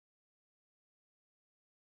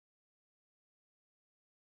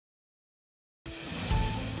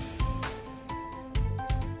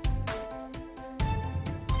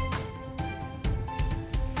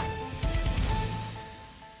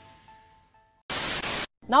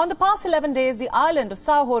Now, in the past 11 days, the island of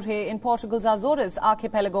São Jorge in Portugal's Azores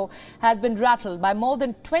archipelago has been rattled by more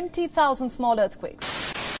than 20,000 small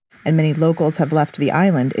earthquakes. And many locals have left the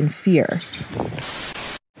island in fear.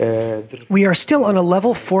 We are still on a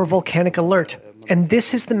level 4 volcanic alert, and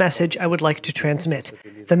this is the message I would like to transmit.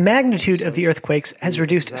 The magnitude of the earthquakes has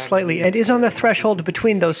reduced slightly and is on the threshold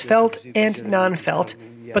between those felt and non-felt,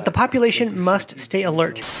 but the population must stay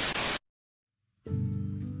alert.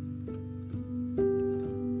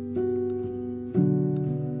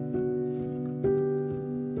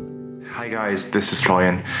 Hi guys, this is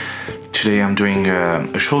Florian. Today I'm doing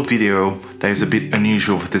a short video that is a bit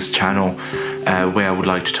unusual for this channel, where I would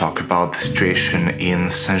like to talk about the situation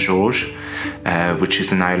in Saint-Georges, which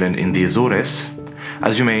is an island in the Azores.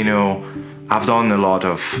 As you may know, I've done a lot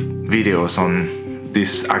of videos on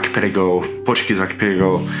this archipelago, Portuguese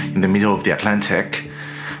archipelago in the middle of the Atlantic,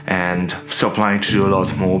 and still planning to do a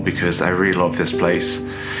lot more because I really love this place.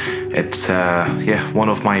 It's one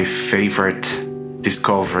of my favorite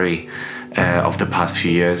discovery of the past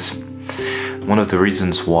few years. One of the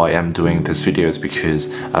reasons why I'm doing this video is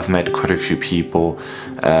because I've met quite a few people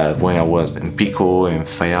when I was in Pico, in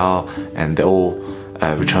Fayal, and they all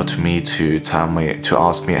reached out to me to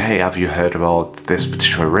ask me, hey, have you heard about this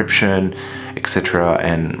particular eruption, etc.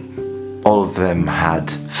 And all of them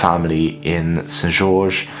had family in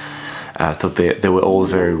Saint-Georges. I thought they were all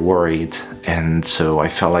very worried, and so I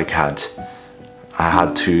felt like I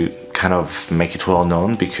had to kind of make it well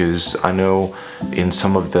known, because I know in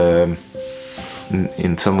some of the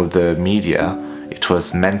media it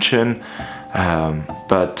was mentioned,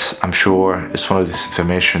 but I'm sure it's one of this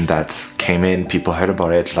information that came in, people heard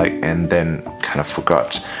about it and then kind of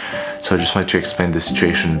forgot. So I just wanted to explain the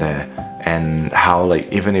situation there and how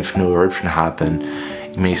even if no eruption happened,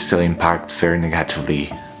 it may still impact very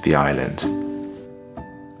negatively the island.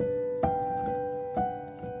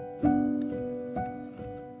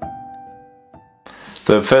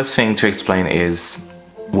 The first thing to explain is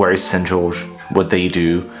where is Saint-Georges, what they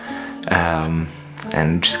do,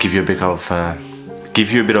 and just give you a bit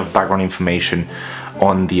of background information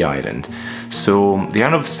on the island. So the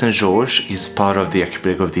island of Saint-Georges is part of the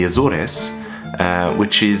archipelago of the Azores,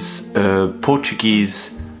 which is a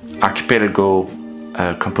Portuguese archipelago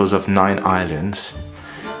composed of 9 islands,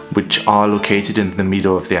 which are located in the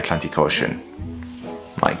middle of the Atlantic Ocean,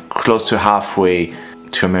 close to halfway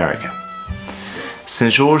to America.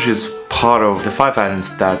 Saint-Georges is part of the 5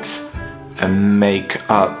 islands that make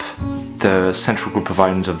up the central group of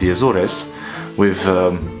islands of the Azores, with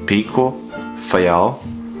Pico, Fayal,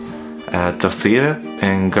 Terceira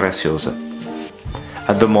and Graciosa.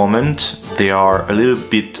 At the moment, there are a little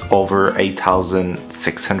bit over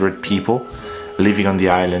 8,600 people living on the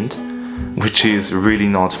island, which is really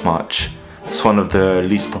not much. It's one of the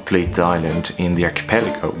least populated islands in the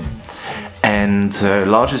archipelago. And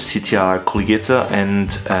largest cities are Colheita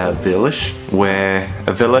and Village, where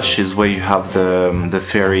a village is where you have the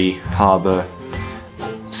ferry harbor.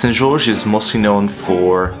 Saint-Georges is mostly known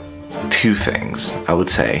for 2 things, I would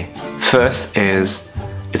say. First is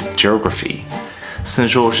its geography.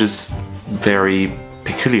 Saint-Georges is very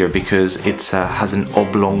peculiar because it has an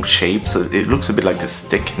oblong shape, so it looks a bit like a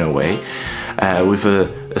stick in a way, with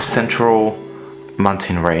a central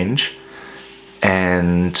mountain range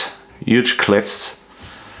and huge cliffs,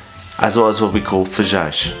 as well as what we call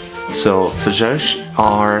feuillages. So feuillages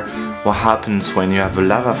are what happens when you have a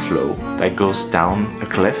lava flow that goes down a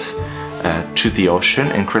cliff to the ocean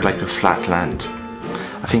and create a flat land.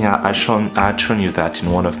 I think I had shown you that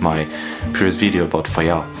in one of my previous videos about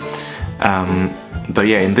Fayal. But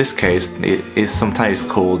yeah, in this case, it is sometimes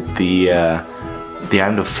called the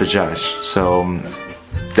island of feuillages. So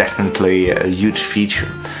definitely a huge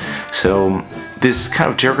feature. So this kind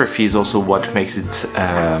of geography is also what makes it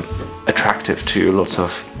attractive to lots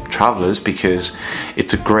of travelers, because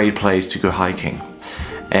it's a great place to go hiking.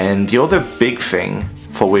 And the other big thing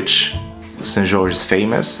for which Saint-Georges is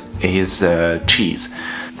famous is cheese.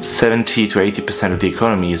 70 to 80% of the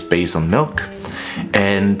economy is based on milk,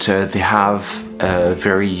 and they have a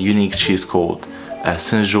very unique cheese called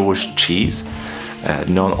Saint-Georges cheese,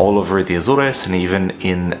 known all over the Azores and even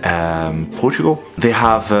in Portugal. They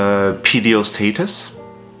have PDO status,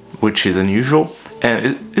 which is unusual,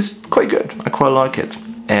 and it's quite good. I quite like it.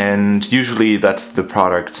 And usually that's the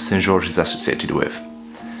product Saint-Georges is associated with.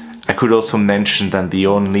 I could also mention that the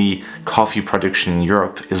only coffee production in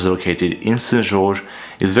Europe is located in Saint-Georges.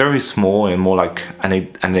 It's very small and more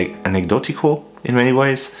anecdotal in many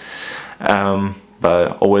ways,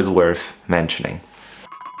 but always worth mentioning.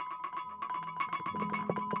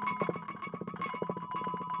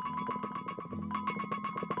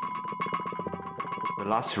 The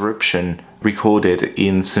last eruption recorded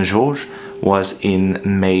in St. George was in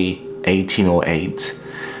May 1808,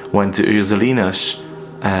 when the Azores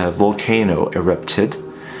volcano erupted.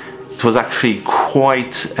 It was actually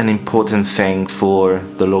quite an important thing for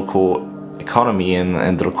the local economy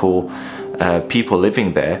and the local people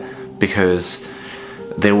living there, because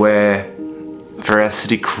there were very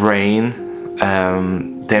acidic rain,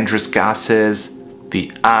 dangerous gases,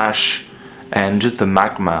 the ash, and just the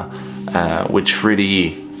magma, which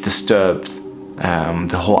really disturbed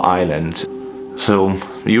the whole island. So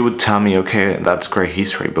you would tell me, okay, that's great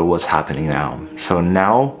history, but what's happening now? So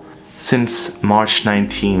now, since March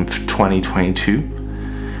 19th, 2022,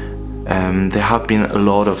 there have been a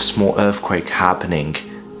lot of small earthquakes happening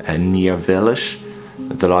near Village,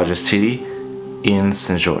 the largest city, in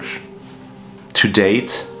St. George. To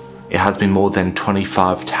date, it has been more than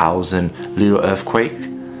 25,000 little earthquakes.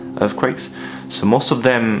 So most of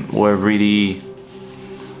them were really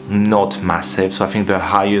not massive. So I think the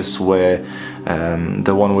highest were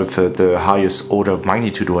the one with the highest order of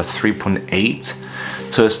magnitude was 3.8.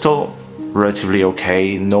 So it's still relatively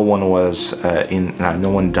okay. No one was no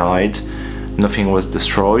one died, nothing was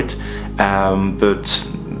destroyed, but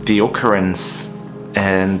the occurrence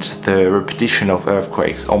and the repetition of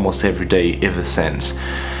earthquakes almost every day ever since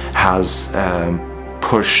has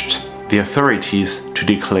pushed the authorities to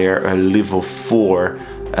declare a level 4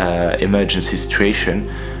 emergency situation,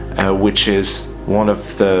 which is one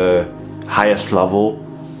of the highest level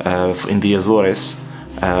in the Azores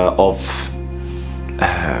of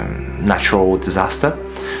natural disaster.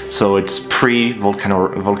 So it's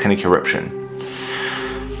pre-volcanic eruption.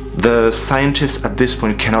 The scientists at this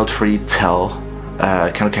point cannot really tell,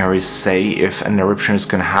 cannot really say if an eruption is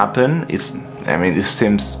going to happen. It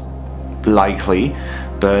seems likely,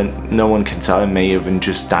 but no one can tell. It may even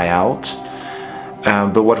just die out.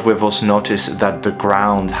 But what we've also noticed is that the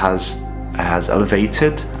ground has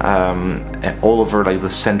elevated all over like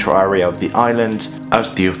the central area of the island.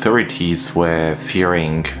 As the authorities were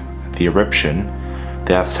fearing the eruption,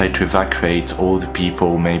 they have decided to evacuate all the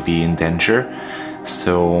people maybe in danger.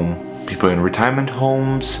 So people in retirement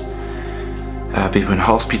homes, people in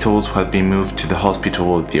hospitals who have been moved to the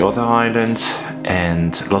hospital of the other island,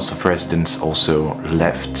 and lots of residents also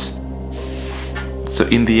left. So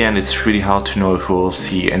in the end, it's really hard to know if we'll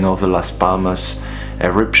see another Las Palmas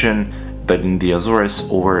eruption, but in the Azores,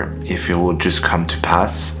 or if it will just come to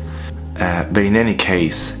pass. But in any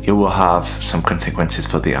case, it will have some consequences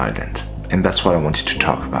for the island, and that's what I wanted to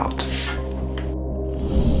talk about.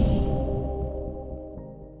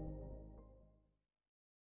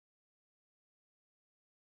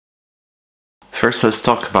 First, let's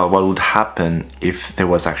talk about what would happen if there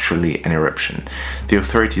was actually an eruption. The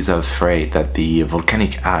authorities are afraid that the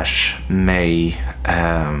volcanic ash may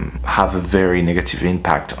have a very negative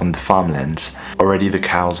impact on the farmlands. Already the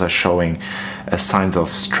cows are showing signs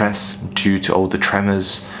of stress due to all the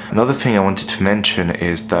tremors. Another thing I wanted to mention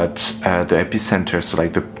is that the epicenter, so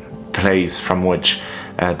like the place from which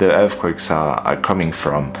the earthquakes are coming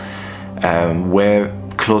from, were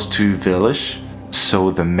close to Village,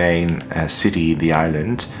 so the main city, the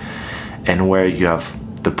island, and where you have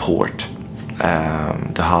the port,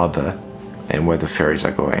 the harbor, and where the ferries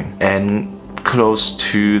are going, and close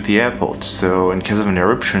to the airport. So in case of an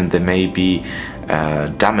eruption, there may be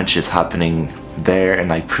damages happening there, and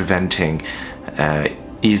like preventing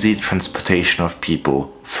easy transportation of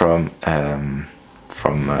people from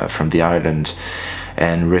the island,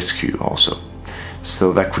 and rescue also.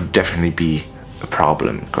 So that could definitely be a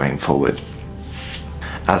problem going forward.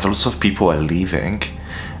 As lots of people are leaving,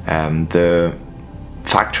 the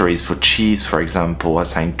factories for cheese, for example, are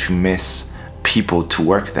starting to miss people to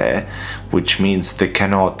work there, which means they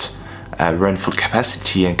cannot run full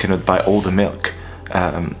capacity and cannot buy all the milk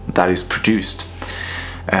that is produced,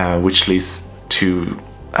 which leads to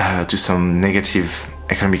some negative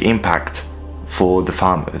economic impact for the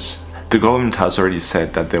farmers. The government has already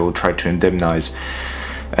said that they will try to indemnize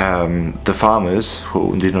the farmers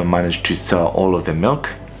who did not manage to sell all of their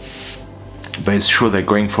milk, but it's sure that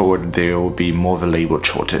going forward there will be more of a labor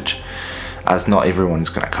shortage, as not everyone is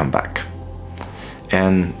going to come back.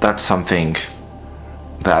 And that's something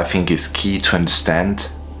that I think is key to understand.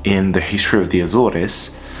 In the history of the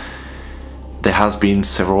Azores, there has been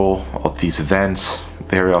several of these events,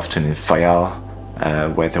 very often in Fayal,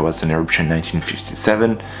 where there was an eruption in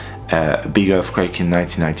 1957, a big earthquake in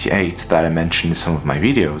 1998 that I mentioned in some of my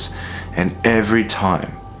videos, and every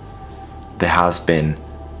time there has been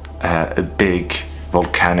a big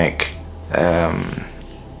volcanic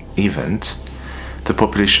event, the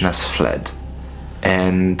population has fled,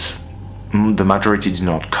 and the majority did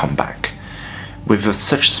not come back, with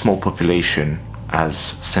such a small population as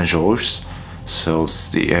St. George's, so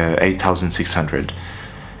 8,600,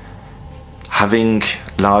 having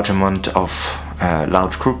large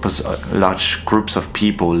groups of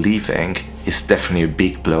people leaving is definitely a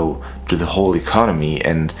big blow to the whole economy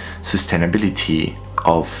and sustainability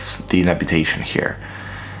of the inhabitation here.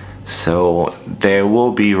 So there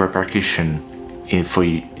will be repercussion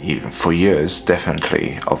for years,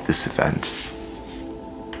 definitely, of this event.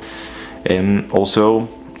 And also,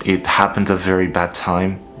 it happened at a very bad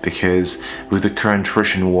time, because with the current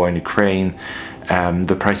Russian war in Ukraine,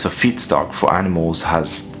 the price of feedstock for animals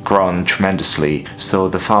has grown tremendously, so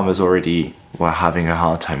the farmers already were having a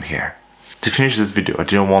hard time here. To finish this video, I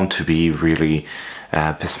didn't want to be really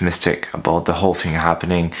pessimistic about the whole thing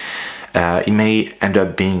happening. It may end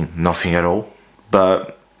up being nothing at all,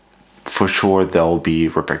 but for sure there will be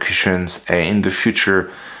repercussions in the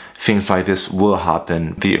future. Things like this will happen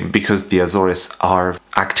because the Azores are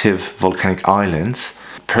active volcanic islands.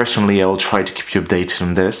 Personally, I will try to keep you updated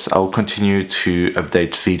on this. I will continue to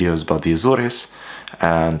update videos about the Azores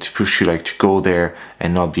and to push you to go there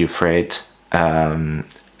and not be afraid.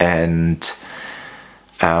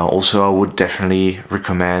 Also, I would definitely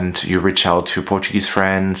recommend you reach out to your Portuguese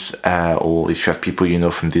friends, or if you have people you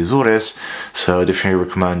know from the Azores. So I definitely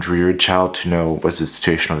recommend you reach out to know what's the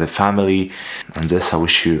situation of the family. And this, I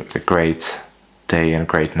wish you a great day and a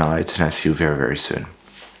great night, and I see you very, very soon.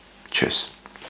 Cheers.